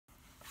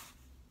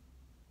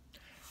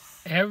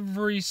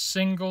Every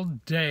single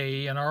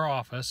day in our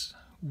office,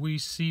 we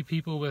see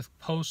people with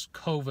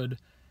post-COVID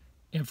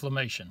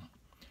inflammation.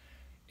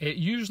 It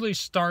usually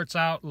starts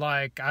out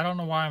like, I don't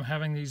know why I'm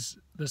having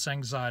this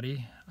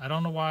anxiety. I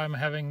don't know why I'm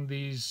having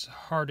these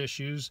heart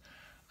issues.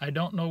 I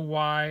don't know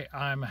why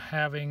I'm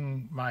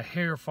having my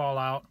hair fall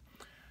out.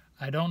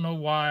 I don't know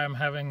why I'm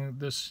having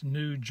this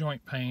new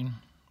joint pain.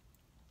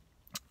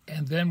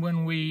 And then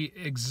when we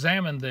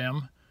examine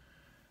them,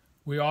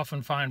 we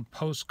often find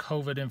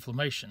post-COVID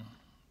inflammation.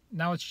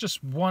 Now, it's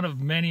just one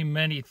of many,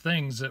 many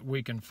things that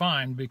we can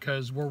find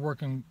because we're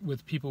working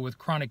with people with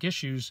chronic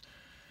issues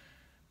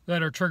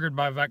that are triggered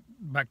by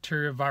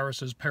bacteria,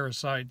 viruses,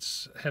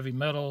 parasites, heavy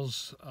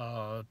metals,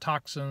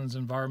 toxins,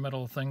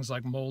 environmental things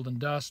like mold and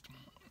dust.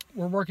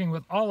 We're working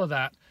with all of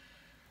that.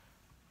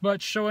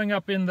 But showing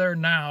up in there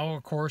now,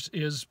 of course,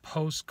 is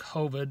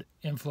post-COVID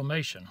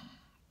inflammation.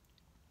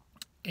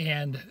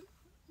 And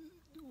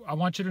I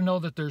want you to know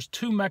that there's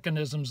two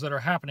mechanisms that are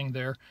happening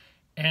there.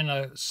 And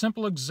a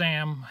simple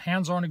exam,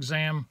 hands-on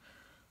exam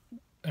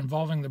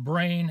involving the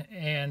brain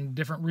and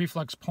different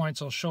reflex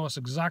points will show us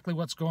exactly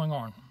what's going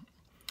on.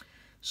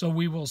 So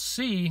we will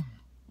see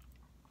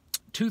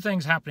two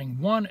things happening.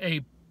 One,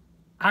 a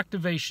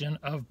activation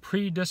of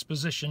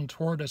predisposition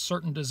toward a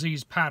certain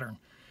disease pattern.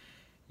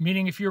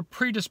 Meaning if you're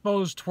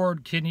predisposed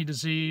toward kidney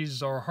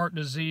disease or heart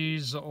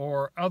disease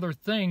or other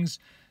things,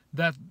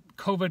 that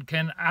COVID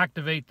can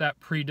activate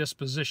that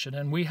predisposition.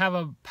 And we have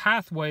a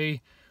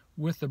pathway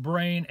with the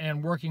brain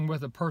and working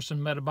with a person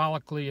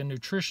metabolically and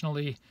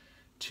nutritionally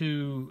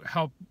to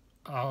help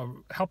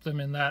them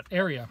in that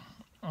area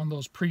on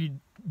those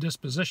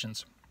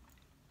predispositions.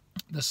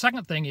 The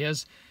second thing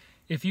is,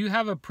 if you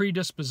have a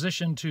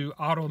predisposition to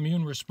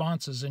autoimmune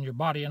responses in your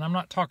body, and I'm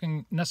not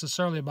talking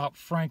necessarily about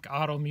frank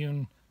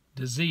autoimmune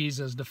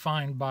disease as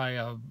defined by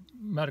a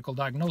medical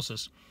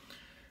diagnosis,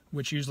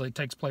 which usually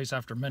takes place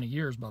after many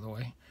years, by the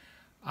way.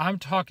 I'm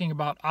talking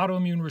about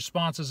autoimmune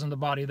responses in the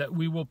body that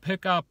we will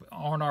pick up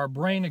on our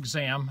brain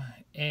exam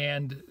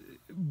and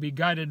be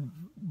guided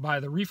by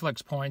the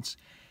reflex points,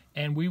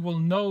 and we will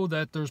know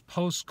that there's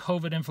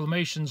post-COVID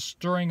inflammation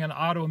stirring an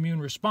autoimmune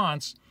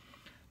response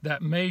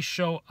that may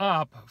show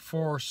up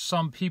for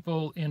some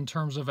people in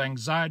terms of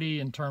anxiety,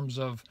 in terms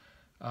of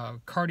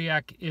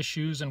cardiac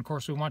issues, and of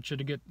course we want you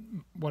to get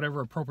whatever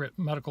appropriate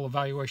medical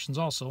evaluations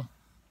also.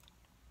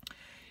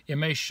 It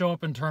may show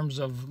up in terms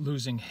of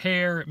losing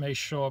hair. It may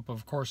show up,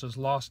 of course, as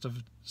loss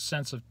of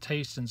sense of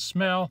taste and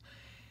smell.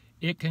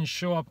 It can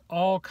show up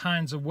all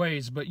kinds of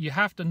ways, but you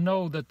have to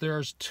know that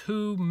there's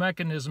two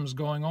mechanisms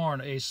going on,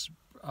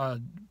 a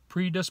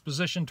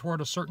predisposition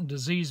toward a certain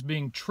disease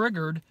being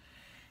triggered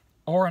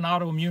or an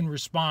autoimmune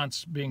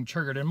response being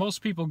triggered. And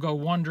most people go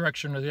one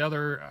direction or the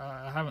other.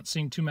 I haven't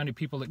seen too many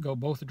people that go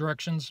both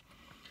directions.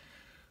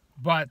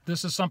 But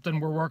this is something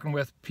we're working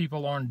with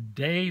people on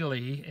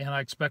daily, and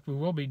I expect we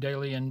will be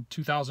daily in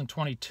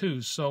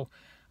 2022. So,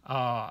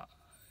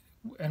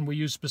 and we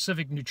use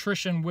specific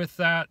nutrition with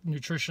that,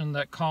 nutrition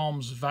that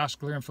calms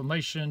vascular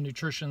inflammation,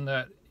 nutrition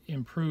that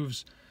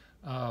improves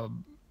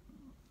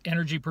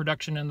energy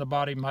production in the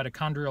body,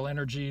 mitochondrial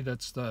energy,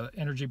 that's the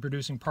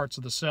energy-producing parts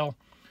of the cell.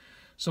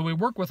 So we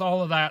work with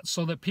all of that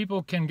so that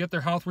people can get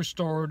their health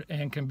restored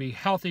and can be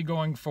healthy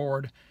going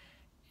forward.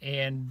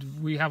 And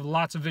we have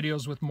lots of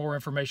videos with more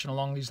information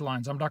along these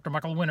lines. I'm Dr.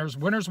 Michael Winters,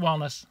 Winters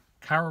Wellness,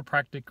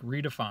 Chiropractic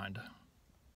Redefined.